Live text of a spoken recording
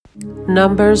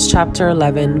Numbers chapter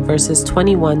 11, verses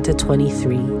 21 to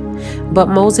 23. But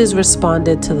Moses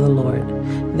responded to the Lord,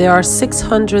 "There are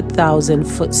 600,000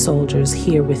 foot soldiers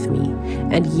here with me,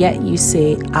 and yet you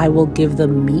say I will give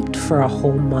them meat for a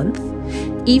whole month?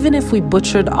 Even if we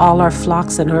butchered all our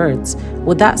flocks and herds,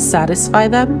 would that satisfy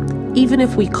them? Even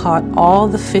if we caught all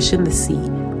the fish in the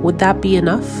sea, would that be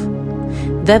enough?"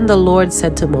 Then the Lord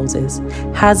said to Moses,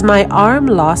 "Has my arm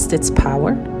lost its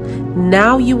power?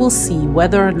 Now you will see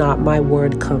whether or not my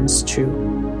word comes true."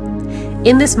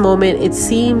 In this moment, it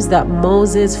seems that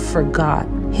Moses forgot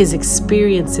his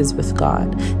experiences with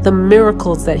God, the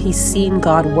miracles that he's seen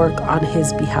God work on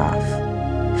his behalf.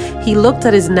 He looked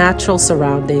at his natural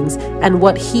surroundings and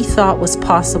what he thought was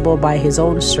possible by his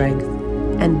own strength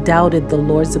and doubted the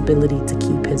Lord's ability to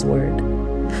keep his word.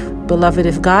 Beloved,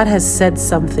 if God has said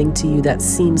something to you that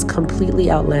seems completely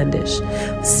outlandish,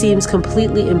 seems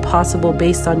completely impossible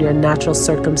based on your natural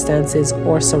circumstances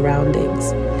or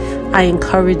surroundings, I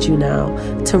encourage you now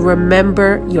to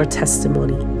remember your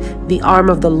testimony. The arm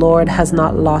of the Lord has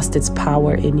not lost its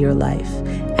power in your life,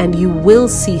 and you will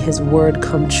see his word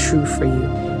come true for you.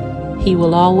 He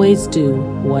will always do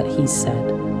what he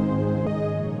said.